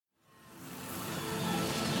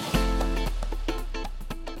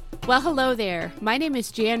Well, hello there. My name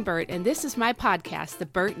is Jan Burt, and this is my podcast, The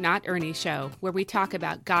Burt Not Ernie Show, where we talk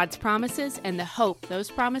about God's promises and the hope those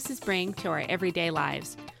promises bring to our everyday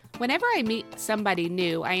lives. Whenever I meet somebody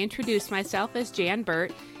new, I introduce myself as Jan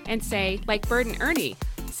Burt and say, like Burt and Ernie,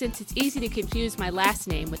 since it's easy to confuse my last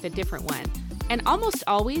name with a different one. And almost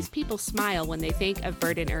always people smile when they think of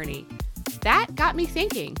Burt and Ernie. That got me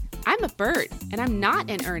thinking, I'm a Burt and I'm not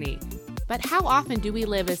an Ernie. But how often do we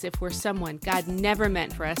live as if we're someone God never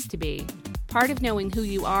meant for us to be? Part of knowing who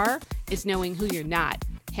you are is knowing who you're not.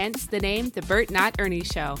 Hence the name, The Burt Not Ernie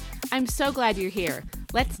Show. I'm so glad you're here.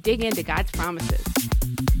 Let's dig into God's promises.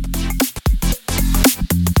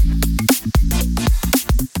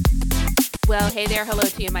 Well, hey there. Hello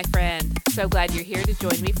to you, my friend. So glad you're here to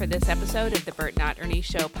join me for this episode of The Burt Not Ernie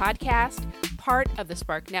Show podcast, part of the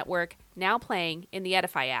Spark Network, now playing in the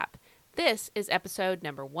Edify app. This is episode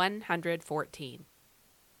number 114.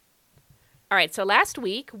 All right, so last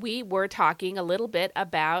week we were talking a little bit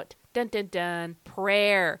about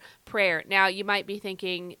prayer. Now, you might be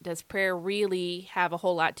thinking, does prayer really have a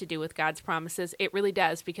whole lot to do with God's promises? It really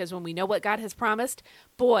does, because when we know what God has promised,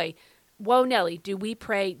 boy, whoa, Nelly, do we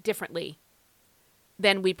pray differently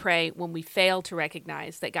than we pray when we fail to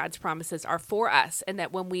recognize that God's promises are for us, and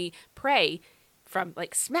that when we pray from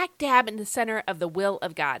like smack dab in the center of the will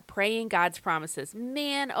of God, praying God's promises,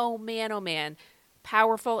 man, oh man,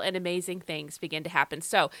 powerful and amazing things begin to happen.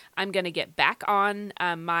 So I'm going to get back on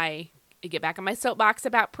my soapbox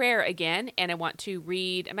about prayer again, and I'm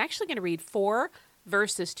actually going to read 4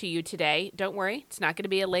 verses to you today. Don't worry, it's not going to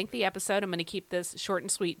be a lengthy episode. I'm going to keep this short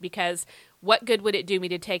and sweet, because what good would it do me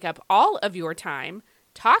to take up all of your time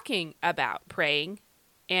talking about praying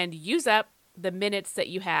and use up the minutes that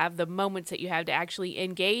you have, the moments that you have to actually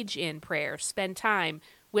engage in prayer, spend time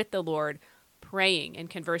with the Lord, praying and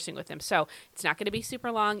conversing with Him. So it's not going to be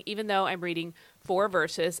super long, even though I'm reading 4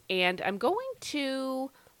 verses, and I'm going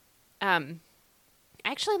to,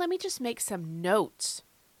 actually, let me just make some notes,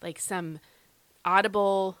 like some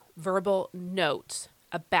audible, verbal notes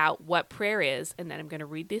about what prayer is, and then I'm going to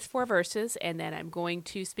read these 4 verses, and then I'm going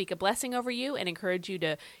to speak a blessing over you and encourage you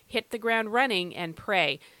to hit the ground running and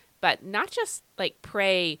pray. But not just like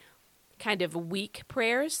pray kind of weak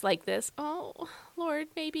prayers like this. Oh, Lord,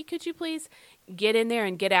 maybe could you please get in there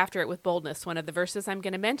and get after it with boldness. One of the verses I'm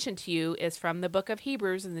going to mention to you is from the book of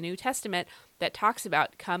Hebrews in the New Testament that talks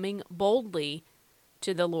about coming boldly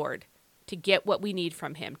to the Lord to get what we need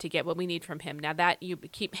from Him, Now that you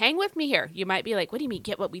hang with me here. You might be like, what do you mean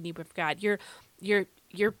get what we need from God?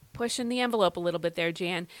 You're pushing the envelope a little bit there,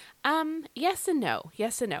 Jan. Yes and no.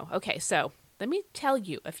 Okay, so let me tell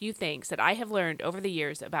you a few things that I have learned over the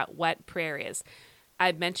years about what prayer is.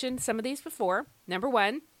 I've mentioned some of these before. Number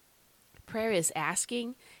 1, prayer is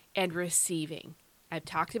asking and receiving. I've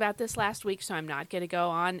talked about this last week, so I'm not going to go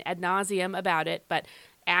on ad nauseum about it, but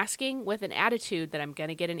asking with an attitude that I'm going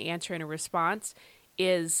to get an answer and a response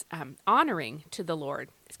is honoring to the Lord.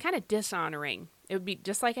 It's kind of dishonoring. It would be,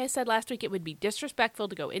 just like I said last week, it would be disrespectful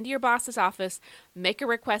to go into your boss's office, make a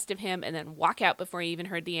request of him, and then walk out before you even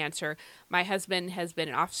heard the answer. My husband has been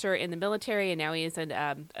an officer in the military, and now he is in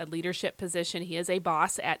a leadership position. He is a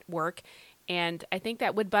boss at work, and I think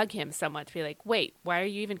that would bug him somewhat to be like, wait, why are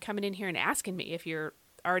you even coming in here and asking me if you're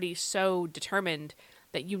already so determined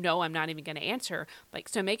that you know I'm not even going to answer? Like,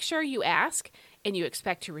 so make sure you ask and you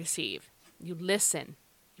expect to receive. You listen.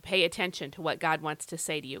 Pay attention to what God wants to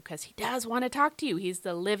say to you, because He does want to talk to you. He's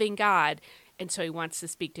the living God, and so He wants to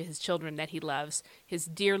speak to His children that He loves, His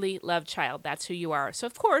dearly loved child. That's who you are. So,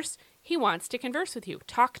 of course, He wants to converse with you,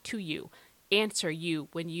 talk to you, answer you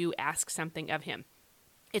when you ask something of Him.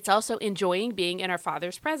 It's also enjoying being in our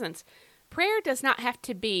Father's presence. Prayer does not have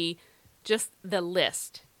to be just the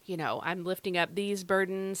list. You know, I'm lifting up these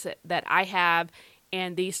burdens that I have,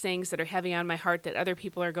 and these things that are heavy on my heart that other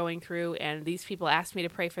people are going through, and these people asked me to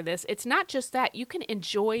pray for this. It's not just that. You can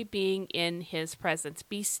enjoy being in His presence.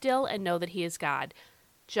 Be still and know that He is God.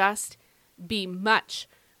 Just be much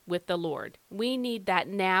with the Lord. We need that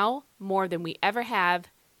now more than we ever have,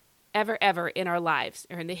 ever in our lives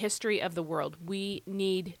or in the history of the world. We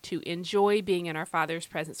need to enjoy being in our Father's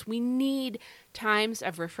presence. We need times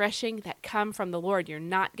of refreshing that come from the Lord. You're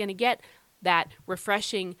not going to get that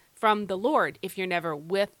refreshing from the Lord if you're never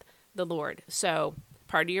with the Lord. So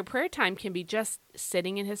part of your prayer time can be just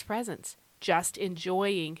sitting in His presence, just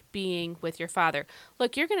enjoying being with your Father.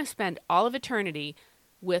 Look, you're going to spend all of eternity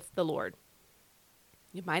with the Lord.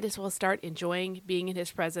 You might as well start enjoying being in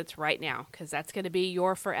His presence right now, because that's going to be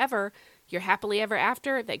your forever. Your happily ever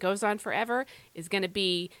after that goes on forever is going to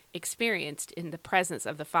be experienced in the presence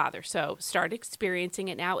of the Father. So start experiencing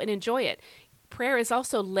it now and enjoy it. Prayer is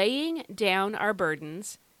also laying down our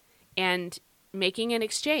burdens and making an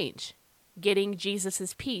exchange, getting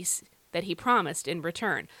Jesus's peace that he promised in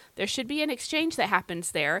return. There should be an exchange that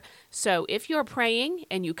happens there. So if you're praying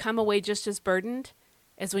and you come away just as burdened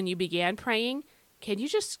as when you began praying, can you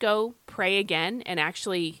just go pray again and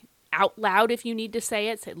actually out loud, if you need to say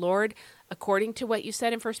it, say, Lord, according to what you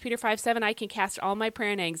said in 1 Peter 5:7, I can cast all my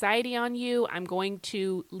prayer and anxiety on you. I'm going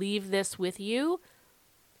to leave this with you.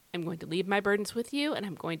 I'm going to leave my burdens with you, and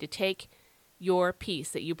I'm going to take your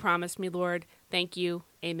peace that you promised me, Lord. Thank you.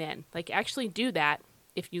 Amen. Like, actually do that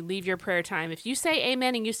if you leave your prayer time. If you say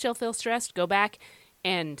amen and you still feel stressed, go back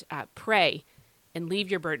and pray and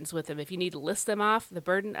leave your burdens with him. If you need to list them off, the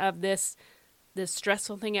burden of this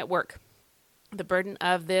stressful thing at work, the burden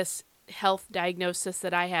of this health diagnosis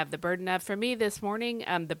that I have, the burden of, for me this morning,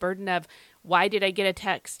 the burden of, why did I get a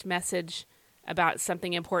text message about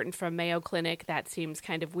something important from Mayo Clinic? That seems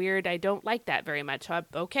kind of weird. I don't like that very much.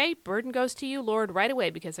 Okay, burden goes to you, Lord, right away,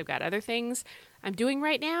 because I've got other things I'm doing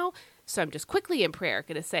right now. So I'm just quickly in prayer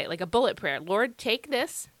going to say, like a bullet prayer, Lord, take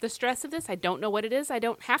this, the stress of this. I don't know what it is. I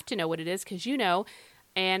don't have to know what it is because you know.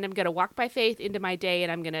 And I'm going to walk by faith into my day,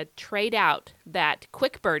 and I'm going to trade out that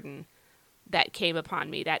quick burden that came upon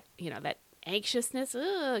me, that, that anxiousness,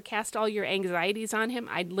 cast all your anxieties on him.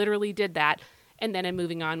 I literally did that. And then I'm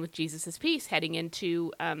moving on with Jesus's peace, heading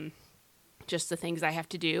into just the things I have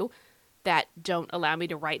to do that don't allow me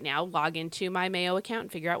to right now log into my Mayo account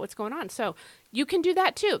and figure out what's going on. So you can do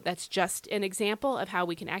that too. That's just an example of how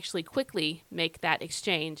we can actually quickly make that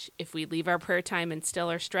exchange if we leave our prayer time and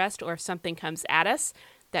still are stressed, or if something comes at us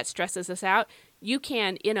that stresses us out. You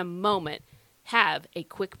can, in a moment, have a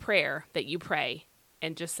quick prayer that you pray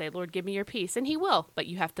and just say, Lord, give me your peace. And he will, but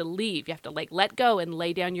you have to leave. You have to let go and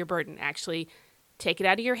lay down your burden. Actually take it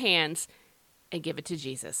out of your hands and give it to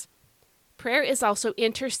Jesus. Prayer is also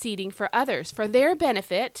interceding for others, for their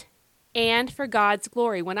benefit and for God's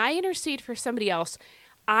glory. When I intercede for somebody else,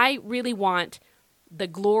 I really want the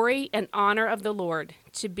glory and honor of the Lord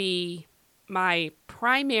to be my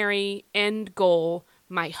primary end goal,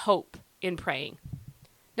 my hope in praying.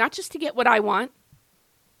 Not just to get what I want,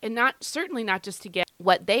 and certainly not just to get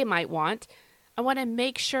what they might want. I want to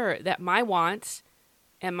make sure that my wants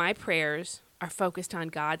and my prayers are focused on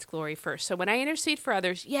God's glory first. So when I intercede for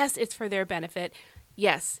others, yes, it's for their benefit.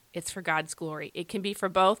 Yes, it's for God's glory. It can be for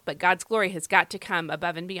both, but God's glory has got to come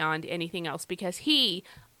above and beyond anything else because he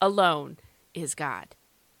alone is God.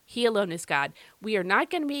 He alone is God. We are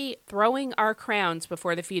not going to be throwing our crowns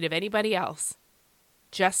before the feet of anybody else.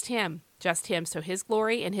 Just him. So his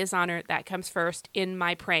glory and his honor, that comes first in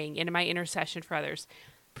my praying, in my intercession for others.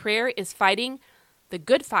 Prayer is fighting the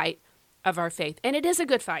good fight of our faith. And it is a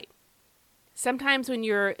good fight. Sometimes when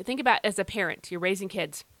think about as a parent, you're raising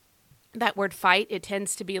kids, that word fight, it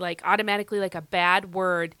tends to be like automatically like a bad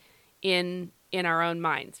word in our own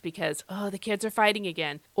minds because, the kids are fighting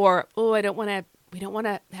again. Or, we don't want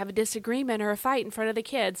to have a disagreement or a fight in front of the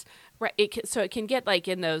kids. Right? So it can get like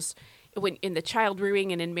in those, when in the child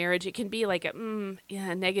rearing and in marriage, it can be like a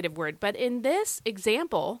negative word. But in this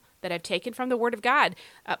example that I've taken from the Word of God,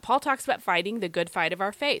 Paul talks about fighting the good fight of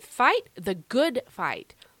our faith. Fight the good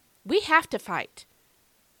fight. We have to fight.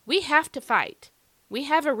 We have to fight. We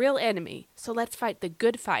have a real enemy, so let's fight the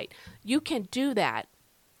good fight. You can do that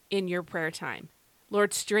in your prayer time.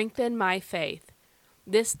 Lord, strengthen my faith.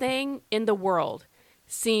 This thing in the world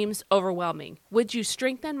seems overwhelming. Would you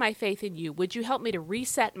strengthen my faith in you? Would you help me to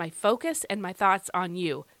reset my focus and my thoughts on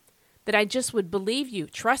you? That I just would believe you,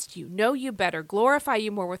 trust you, know you better, glorify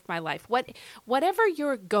you more with my life. Whatever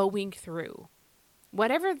you're going through,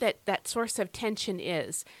 whatever that source of tension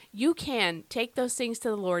is, you can take those things to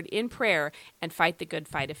the Lord in prayer and fight the good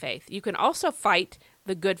fight of faith. You can also fight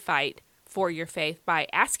the good fight for your faith by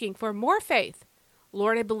asking for more faith.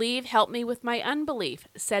 Lord, I believe, help me with my unbelief,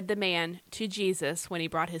 said the man to Jesus when he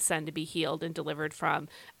brought his son to be healed and delivered from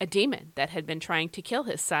a demon that had been trying to kill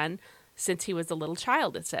his son since he was a little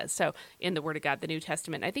child, it says. So in the Word of God, the New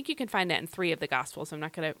Testament, I think you can find that in 3 of the Gospels. I'm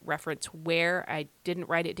not going to reference where. I didn't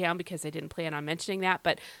write it down because I didn't plan on mentioning that.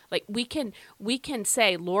 But like we can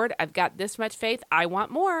say, Lord, I've got this much faith. I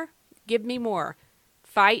want more. Give me more.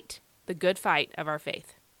 Fight the good fight of our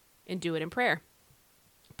faith and do it in prayer.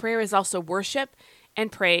 Prayer is also worship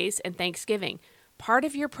and praise and thanksgiving. Part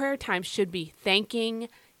of your prayer time should be thanking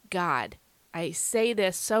God. I say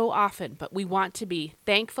this so often, but we want to be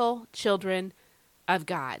thankful children of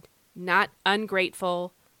God, not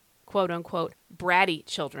ungrateful, quote unquote, bratty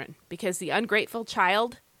children. Because the ungrateful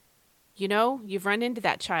child, you've run into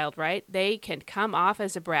that child, right? They can come off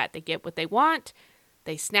as a brat. They get what they want.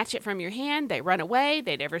 They snatch it from your hand. They run away.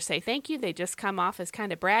 They never say thank you. They just come off as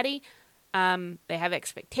kind of bratty. They have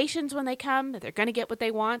expectations when they come that they're going to get what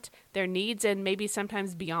they want, their needs, and maybe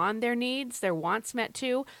sometimes beyond their needs, their wants met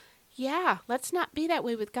too. Yeah, let's not be that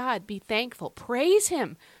way with God. Be thankful. Praise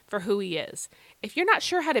Him for who He is. If you're not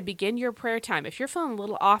sure how to begin your prayer time, if you're feeling a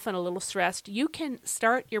little off and a little stressed, you can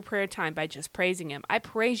start your prayer time by just praising Him. I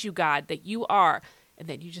praise you, God, that you are, and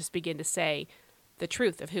then you just begin to say the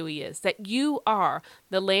truth of who He is, that you are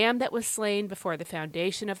the Lamb that was slain before the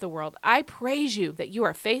foundation of the world. I praise you that you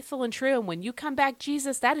are faithful and true, and when you come back,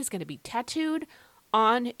 Jesus, that is going to be tattooed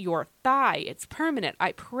on your thigh. It's permanent.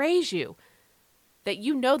 I praise you that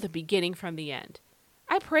you know the beginning from the end.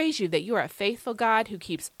 I praise you that you are a faithful God who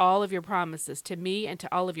keeps all of your promises to me and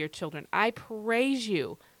to all of your children. I praise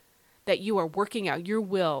you that you are working out your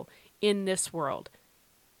will in this world.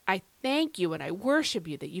 I thank you and I worship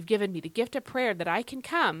you that you've given me the gift of prayer, that I can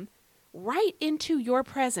come right into your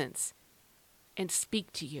presence and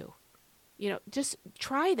speak to you. Just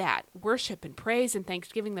try that. Worship and praise and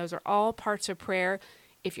thanksgiving, those are all parts of prayer.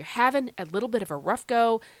 If you're having a little bit of a rough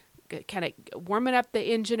go, kind of warming up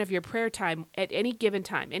the engine of your prayer time at any given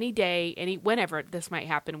time, any day, whenever this might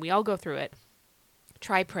happen, we all go through it.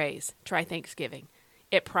 Try praise, try thanksgiving.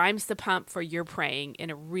 It primes the pump for your praying in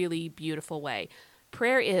a really beautiful way.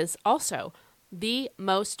 Prayer is also the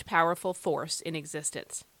most powerful force in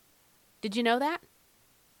existence. Did you know that?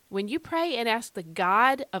 When you pray and ask the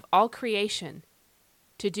God of all creation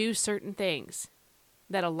to do certain things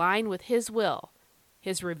that align with His will,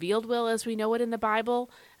 His revealed will as we know it in the Bible,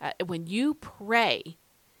 when you pray,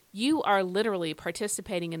 you are literally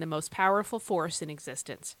participating in the most powerful force in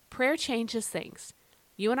existence. Prayer changes things.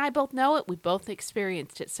 You and I both know it. We both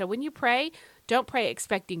experienced it. So when you pray, don't pray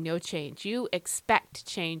expecting no change. You expect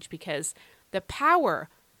change because the power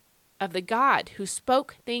of the God who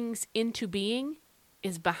spoke things into being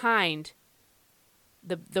is behind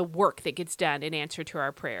the work that gets done in answer to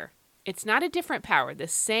our prayer. It's not a different power. The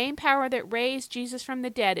same power that raised Jesus from the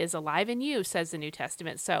dead is alive in you, says the New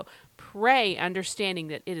Testament. So pray understanding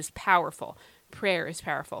that it is powerful. Prayer is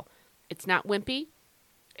powerful. It's not wimpy.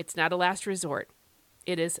 It's not a last resort.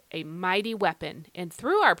 It is a mighty weapon. And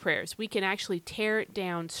through our prayers, we can actually tear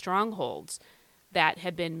down strongholds that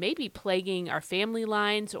have been maybe plaguing our family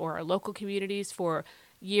lines or our local communities for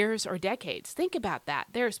years or decades. Think about that.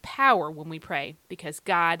 There's power when we pray because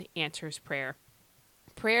God answers prayer.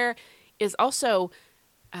 Prayer is also,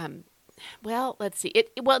 let's see.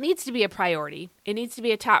 It needs to be a priority. It needs to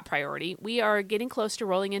be a top priority. We are getting close to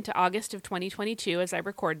rolling into August of 2022 as I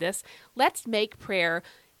record this. Let's make prayer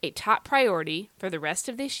a top priority for the rest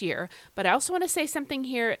of this year. But I also want to say something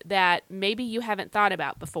here that maybe you haven't thought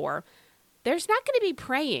about before. There's not going to be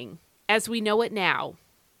praying as we know it now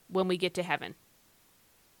when we get to heaven.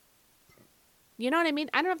 You know what I mean?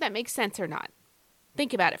 I don't know if that makes sense or not.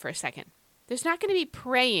 Think about it for a second. There's not going to be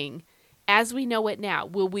praying as we know it now.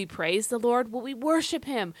 Will we praise the Lord? Will we worship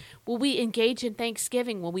Him? Will we engage in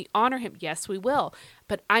thanksgiving? Will we honor Him? Yes, we will.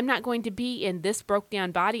 But I'm not going to be in this broke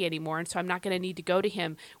down body anymore, and so I'm not going to need to go to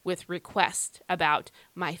Him with requests about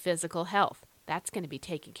my physical health. That's going to be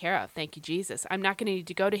taken care of. Thank you, Jesus. I'm not going to need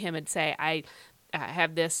to go to Him and say, I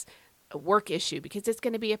have this work issue, because it's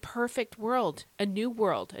going to be a perfect world, a new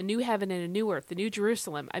heaven and a new earth, the new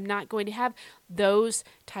Jerusalem. I'm not going to have those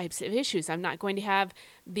types of issues. I'm not going to have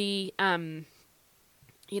the, I'm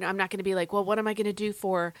not going to be like, well, what am I going to do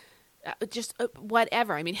for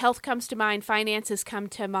whatever. I mean, health comes to mind, finances come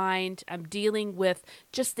to mind. I'm dealing with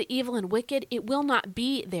just the evil and wicked. It will not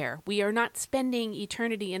be there. We are not spending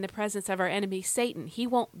eternity in the presence of our enemy, Satan. He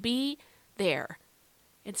won't be there.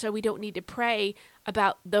 And so we don't need to pray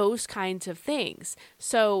about those kinds of things.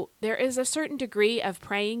 So there is a certain degree of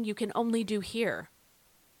praying you can only do here.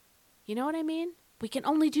 You know what I mean? We can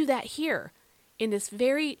only do that here in this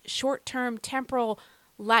very short-term temporal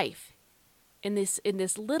life, in this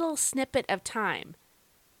little snippet of time.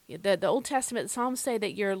 The Old Testament Psalms say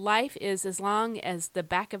that your life is as long as the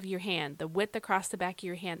back of your hand, the width across the back of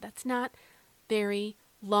your hand. That's not very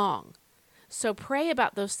long. So pray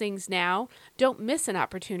about those things now. Don't miss an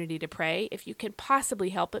opportunity to pray if you can possibly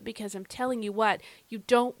help it, because I'm telling you what, you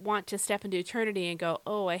don't want to step into eternity and go,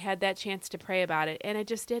 oh, I had that chance to pray about it, and I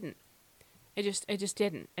just didn't. I just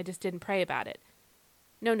didn't pray about it.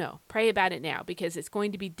 No, pray about it now, because it's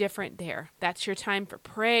going to be different there. That's your time for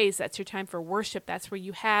praise. That's your time for worship. That's where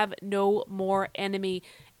you have no more enemy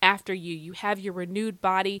after you. You have your renewed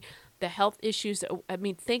body, the health issues. I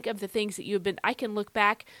mean, think of the things that you've been, I can look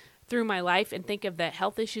back through my life and think of the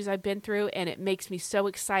health issues I've been through, and it makes me so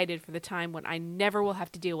excited for the time when I never will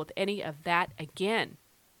have to deal with any of that again.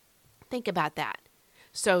 Think about that.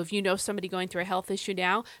 So if you know somebody going through a health issue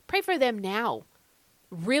now, pray for them now.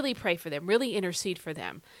 really pray for them, really intercede for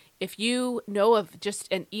them. If you know of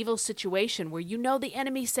just an evil situation where you know the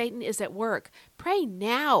enemy, Satan, is at work, pray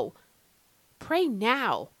now. Pray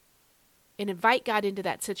now. And invite God into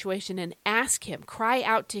that situation and ask him, cry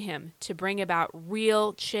out to him to bring about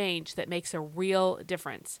real change that makes a real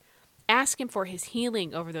difference. Ask him for his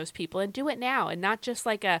healing over those people and do it now, and not just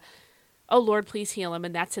like oh Lord, please heal him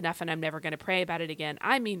and that's enough and I'm never going to pray about it again.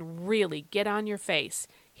 I mean, really get on your face,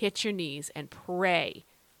 hit your knees and pray.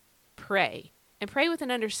 Pray. And pray with an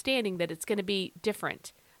understanding that it's going to be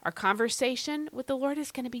different. Our conversation with the Lord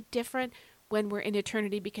is going to be different when we're in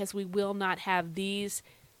eternity, because we will not have these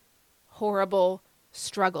horrible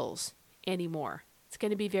struggles anymore. It's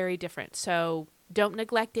going to be very different. So don't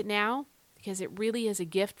neglect it now, because it really is a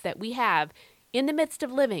gift that we have in the midst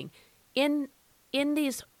of living in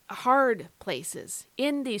these hard places,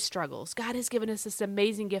 in these struggles. God has given us this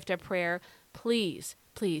amazing gift of prayer. Please,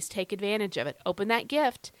 please take advantage of it. Open that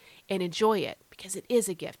gift and enjoy it, because it is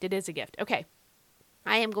a gift. It is a gift. Okay,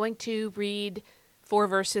 I am going to read 4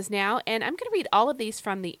 verses now, and I'm going to read all of these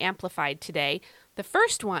from the Amplified today. The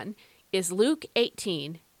first one is Luke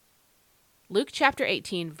chapter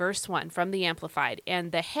 18, verse 1 from the Amplified.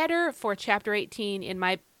 And the header for chapter 18 in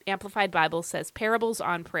my Amplified Bible says Parables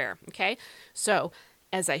on Prayer. Okay, so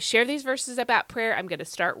as I share these verses about prayer, I'm going to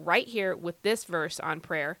start right here with this verse on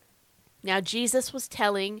prayer. Now, Jesus was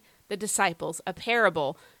telling the disciples a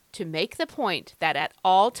parable to make the point that at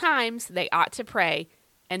all times they ought to pray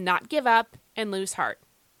and not give up and lose heart.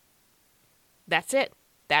 That's it.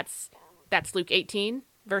 That's Luke 18,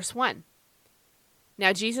 verse 1.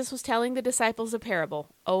 Now, Jesus was telling the disciples a parable.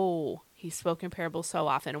 Oh, he spoke in parables so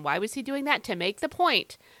often. And why was he doing that? To make the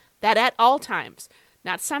point that at all times,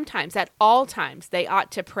 not sometimes, at all times, they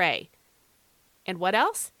ought to pray. And what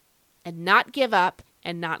else? And not give up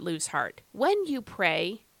and not lose heart. When you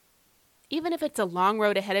pray, even if it's a long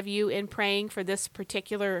road ahead of you in praying for this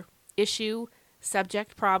particular issue,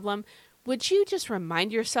 subject, problem, would you just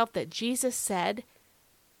remind yourself that Jesus said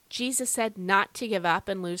not to give up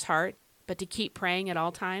and lose heart, but to keep praying at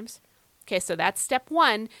all times? Okay, so that's step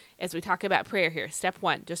 1 as we talk about prayer here. Step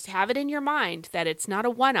 1, just have it in your mind that it's not a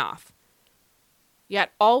one-off.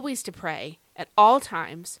 Yet always to pray at all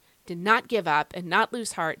times, to not give up and not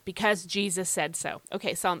lose heart, because Jesus said so.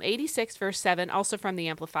 Okay, Psalm 86, verse 7, also from the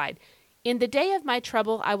Amplified. In the day of my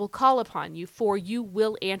trouble, I will call upon you, for you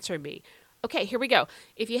will answer me. Okay, here we go.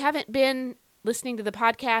 If you haven't been listening to the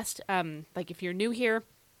podcast, like if you're new here,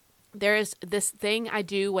 there is this thing I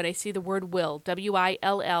do when I see the word will,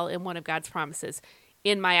 W-I-L-L, in one of God's promises.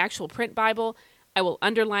 In my actual print Bible, I will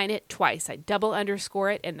underline it twice. I double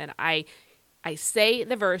underscore it, and then I say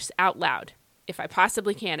the verse out loud, if I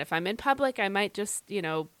possibly can. If I'm in public, I might just,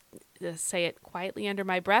 say it quietly under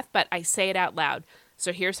my breath, but I say it out loud.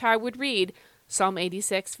 So here's how I would read Psalm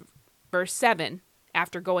 86, verse 7,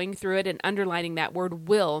 after going through it and underlining that word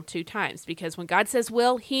will 2 times. Because when God says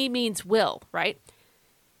will, he means will, right?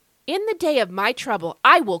 In the day of my trouble,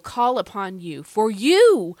 I will call upon you, for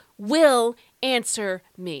you will answer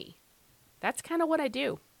me. That's kind of what I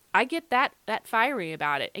do. I get that fiery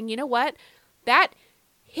about it. And you know what? That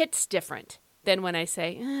hits different than when I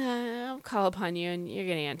say, I'll call upon you and you're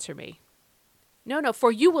going to answer me. No,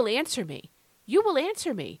 for you will answer me. You will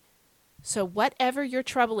answer me. So whatever your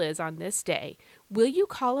trouble is on this day, will you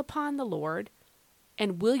call upon the Lord?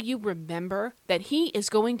 And will you remember that he is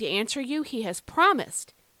going to answer you? He has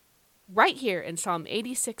promised right here in Psalm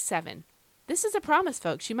 86, 7. This is a promise,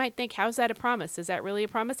 folks. You might think, how's that a promise? Is that really a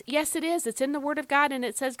promise? Yes, it is. It's in the Word of God, and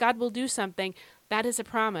it says God will do something. That is a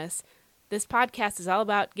promise. This podcast is all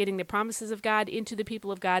about getting the promises of God into the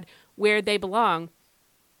people of God where they belong.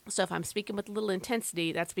 So if I'm speaking with a little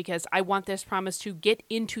intensity, that's because I want this promise to get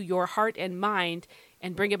into your heart and mind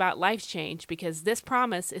and bring about life change, because this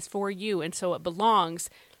promise is for you, and so it belongs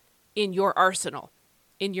in your arsenal,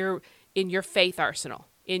 in your faith arsenal,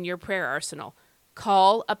 in your prayer arsenal.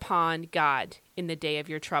 Call upon God in the day of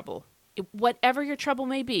your trouble. Whatever your trouble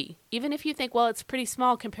may be, even if you think, well, it's pretty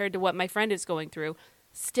small compared to what my friend is going through,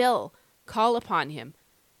 still call upon him.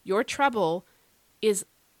 Your trouble is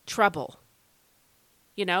trouble.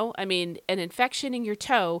 An infection in your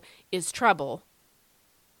toe is trouble.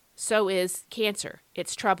 So is cancer.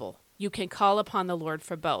 It's trouble. You can call upon the Lord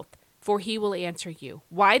for both, for he will answer you.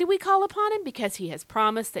 Why do we call upon him? Because he has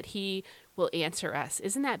promised that he will answer us.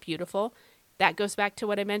 Isn't that beautiful? That goes back to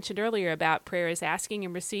what I mentioned earlier about prayer is asking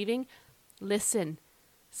and receiving. Listen.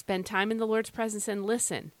 Spend time in the Lord's presence and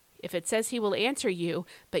listen. If it says he will answer you,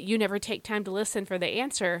 but you never take time to listen for the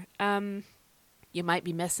answer, you might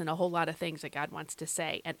be missing a whole lot of things that God wants to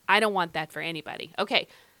say. And I don't want that for anybody. Okay,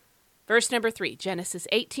 verse number 3, Genesis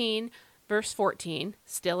 18, verse 14,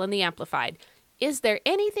 still in the Amplified. Is there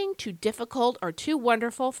anything too difficult or too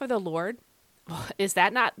wonderful for the Lord? Is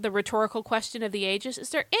that not the rhetorical question of the ages?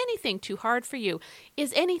 Is there anything too hard for you?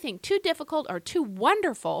 Is anything too difficult or too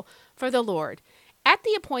wonderful for the Lord? At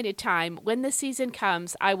the appointed time, when the season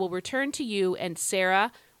comes, I will return to you, and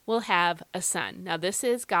Sarah will have a son. Now, this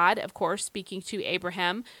is God, of course, speaking to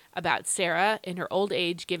Abraham about Sarah in her old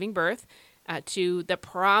age giving birth to the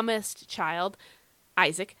promised child,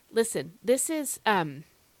 Isaac. Listen, this is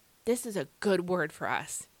a good word for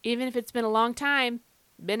us. Even if it's been a long time,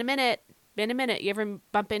 been a minute. You ever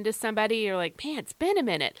bump into somebody, you're like, man, it's been a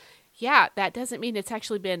minute. Yeah, that doesn't mean it's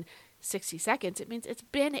actually been 60 seconds. It means it's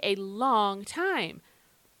been a long time.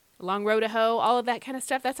 A long road to hoe, all of that kind of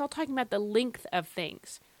stuff. That's all talking about the length of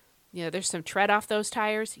things. There's some tread off those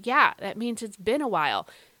tires. Yeah, that means it's been a while.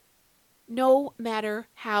 No matter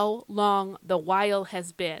how long the while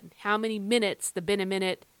has been, how many minutes the been a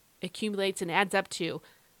minute accumulates and adds up to,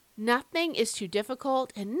 nothing is too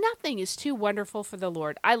difficult and nothing is too wonderful for the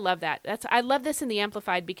Lord. I love that. I love this in the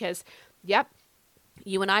Amplified because, yep,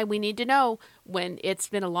 you and I, we need to know when it's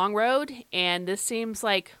been a long road and this seems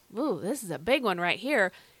like, ooh, this is a big one right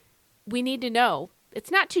here. We need to know it's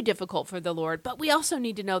not too difficult for the Lord, but we also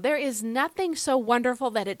need to know there is nothing so wonderful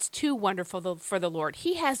that it's too wonderful for the Lord.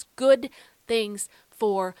 He has good things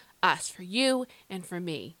for us, for you and for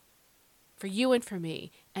me. For you and for me.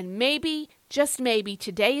 And maybe, just maybe,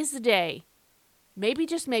 today is the day. Maybe,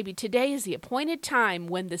 just maybe, today is the appointed time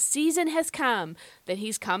when the season has come that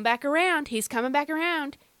he's come back around. He's coming back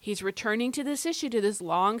around. He's returning to this issue, to this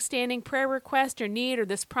long-standing prayer request or need or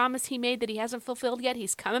this promise he made that he hasn't fulfilled yet.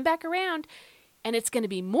 He's coming back around, and it's going to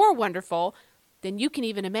be more wonderful than you can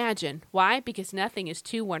even imagine. Why? Because nothing is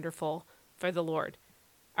too wonderful for the Lord.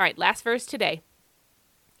 All right, last verse today.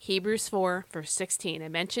 Hebrews 4, verse 16. I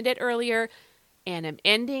mentioned it earlier, and I'm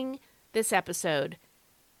ending this episode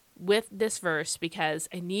with this verse because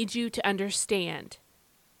I need you to understand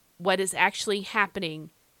what is actually happening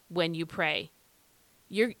when you pray.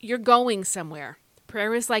 You're going somewhere.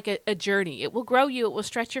 Prayer is like a journey. It will grow you. It will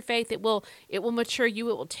stretch your faith. It will mature you.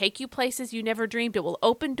 It will take you places you never dreamed. It will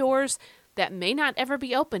open doors that may not ever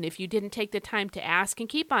be open if you didn't take the time to ask and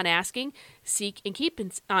keep on asking, seek and keep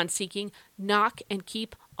on seeking, knock and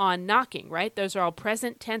keep on knocking, right? Those are all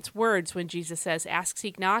present tense words when Jesus says ask,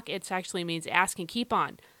 seek, knock. It actually means ask and keep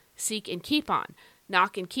on, seek and keep on,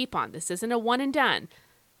 knock and keep on. This isn't a one and done.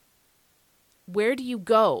 Where do you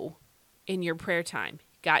go in your prayer time?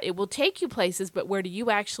 God, it will take you places, but where do you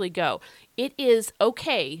actually go? It is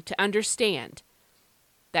okay to understand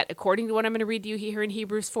that according to what I'm going to read to you here in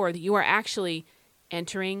Hebrews 4, that you are actually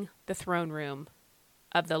entering the throne room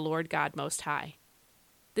of the Lord God Most High.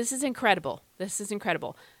 This is incredible. This is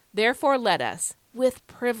incredible. Therefore, let us, with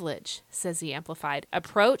privilege, says the Amplified,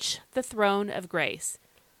 approach the throne of grace,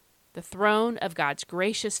 the throne of God's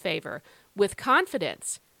gracious favor, with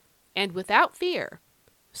confidence and without fear,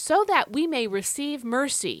 so that we may receive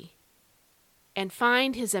mercy and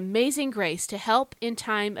find his amazing grace to help in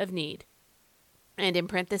time of need. And in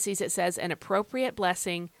parentheses, it says, an appropriate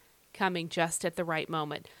blessing coming just at the right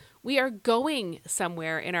moment. We are going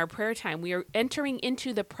somewhere in our prayer time. We are entering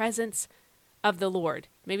into the presence of the Lord.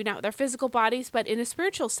 Maybe not with our physical bodies, but in a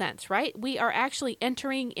spiritual sense, right? We are actually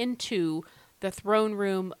entering into the throne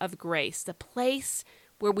room of grace, the place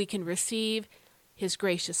where we can receive his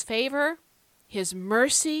gracious favor, his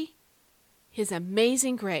mercy, his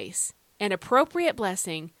amazing grace, an appropriate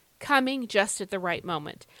blessing coming just at the right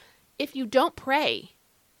moment. If you don't pray,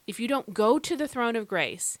 if you don't go to the throne of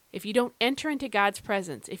grace, if you don't enter into God's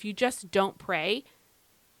presence, if you just don't pray,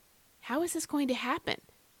 how is this going to happen?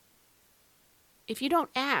 If you don't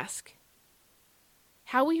ask,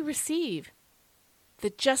 how will you receive the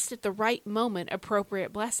just at the right moment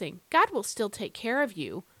appropriate blessing? God will still take care of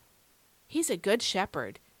you. He's a good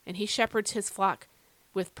shepherd, and he shepherds his flock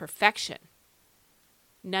with perfection.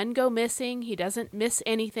 None go missing. He doesn't miss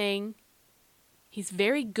anything. He's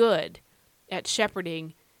very good at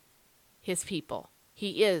shepherding his people.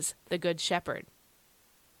 He is the good shepherd.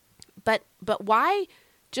 But why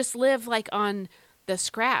just live like on the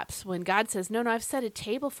scraps when God says, no, I've set a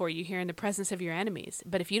table for you here in the presence of your enemies.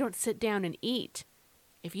 But if you don't sit down and eat,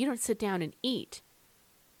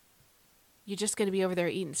 you're just going to be over there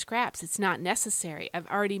eating scraps. It's not necessary. I've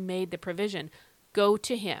already made the provision. Go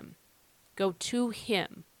to him. Go to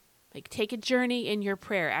him. Like, take a journey in your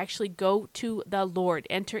prayer. Actually go to the Lord.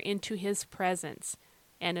 Enter into his presence.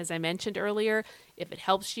 And as I mentioned earlier, if it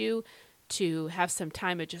helps you to have some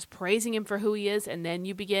time of just praising him for who he is, and then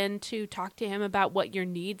you begin to talk to him about what your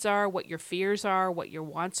needs are, what your fears are, what your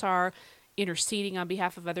wants are, interceding on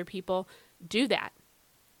behalf of other people, do that.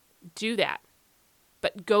 do that.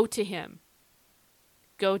 But go to him.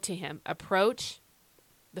 Go to him. Approach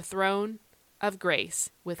the throne of grace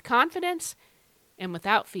with confidence and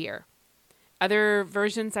without fear. Other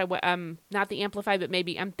versions, not the Amplified, but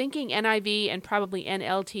maybe I'm thinking NIV and probably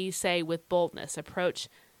NLT say with boldness. Approach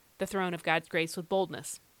the throne of God's grace with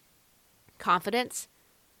boldness. Confidence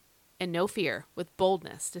and no fear, with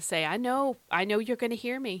boldness to say, I know you're going to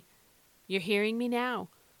hear me. You're hearing me now.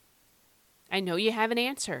 I know you have an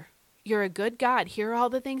answer. You're a good God. Here are all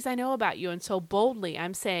the things I know about you. And so boldly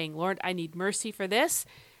I'm saying, Lord, I need mercy for this.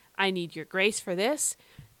 I need your grace for this.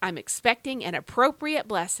 I'm expecting an appropriate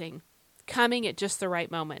blessing coming at just the right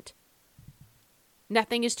moment.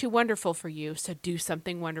 Nothing is too wonderful for you, so do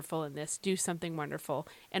something wonderful in this. Do something wonderful.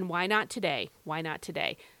 And why not today? Why not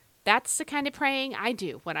today? That's the kind of praying I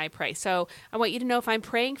do when I pray. So I want you to know if I'm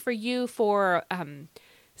praying for you, for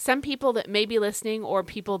some people that may be listening, or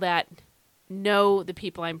people that know the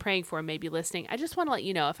people I'm praying for may be listening, I just want to let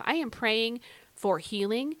you know if I am praying for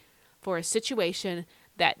healing for a situation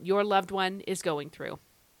that your loved one is going through,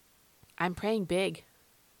 I'm praying big.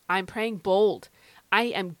 I'm praying bold. I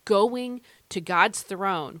am going to God's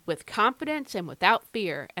throne with confidence and without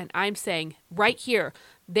fear. And I'm saying right here,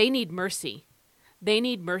 they need mercy. They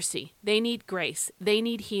need mercy. They need grace. They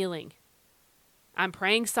need healing. I'm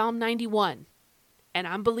praying Psalm 91 and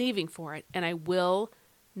I'm believing for it. And I will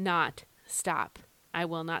not stop. I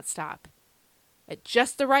will not stop. At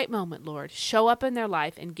just the right moment, Lord, show up in their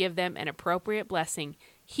life and give them an appropriate blessing.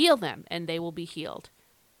 Heal them and they will be healed.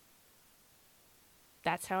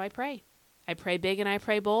 That's how I pray. I pray big and I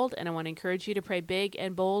pray bold, and I want to encourage you to pray big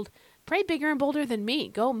and bold. Pray bigger and bolder than me.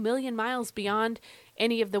 Go a million miles beyond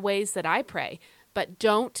any of the ways that I pray, but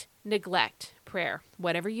don't neglect prayer.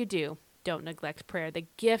 Whatever you do, don't neglect prayer. The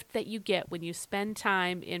gift that you get when you spend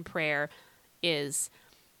time in prayer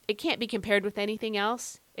it can't be compared with anything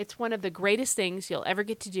else. It's one of the greatest things you'll ever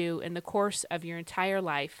get to do in the course of your entire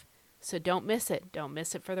life. So don't miss it. Don't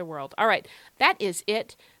miss it for the world. All right, that is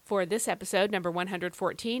it for this episode, number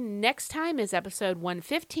 114. Next time is episode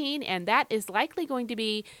 115, and that is likely going to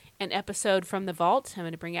be an episode from the vault. I'm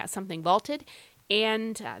going to bring out something vaulted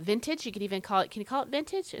and vintage. You could even call it, can you call it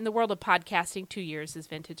vintage? In the world of podcasting, 2 years is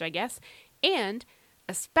vintage, I guess. And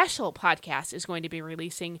a special podcast is going to be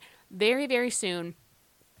releasing very, very soon,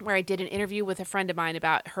 where I did an interview with a friend of mine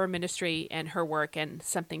about her ministry and her work and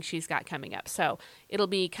something she's got coming up. So it'll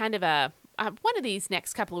be kind of one of these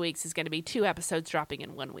next couple of weeks is going to be 2 episodes dropping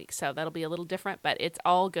in 1 week. So that'll be a little different, but it's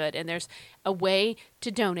all good. And there's a way to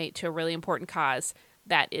donate to a really important cause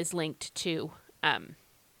that is linked to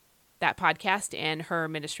that podcast and her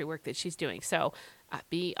ministry work that she's doing. So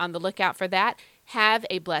be on the lookout for that. Have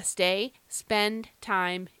a blessed day. Spend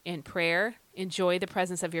time in prayer. Enjoy the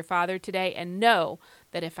presence of your Father today, and know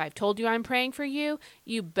that if I've told you I'm praying for you,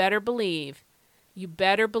 you better believe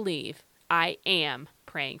I am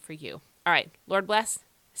praying for you. All right. Lord bless.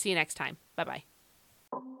 See you next time. Bye-bye.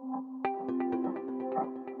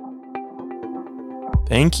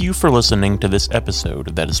 Thank you for listening to this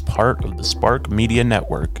episode that is part of the Spark Media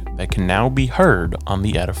Network that can now be heard on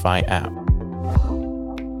the Edify app.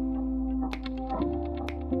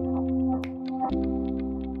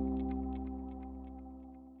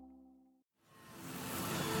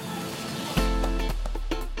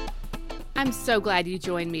 I'm so glad you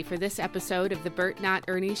joined me for this episode of the Bert Not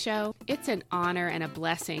Ernie Show. It's an honor and a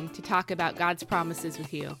blessing to talk about God's promises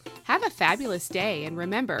with you. Have a fabulous day, and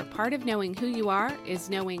remember, part of knowing who you are is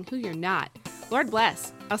knowing who you're not. Lord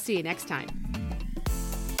bless. I'll see you next time.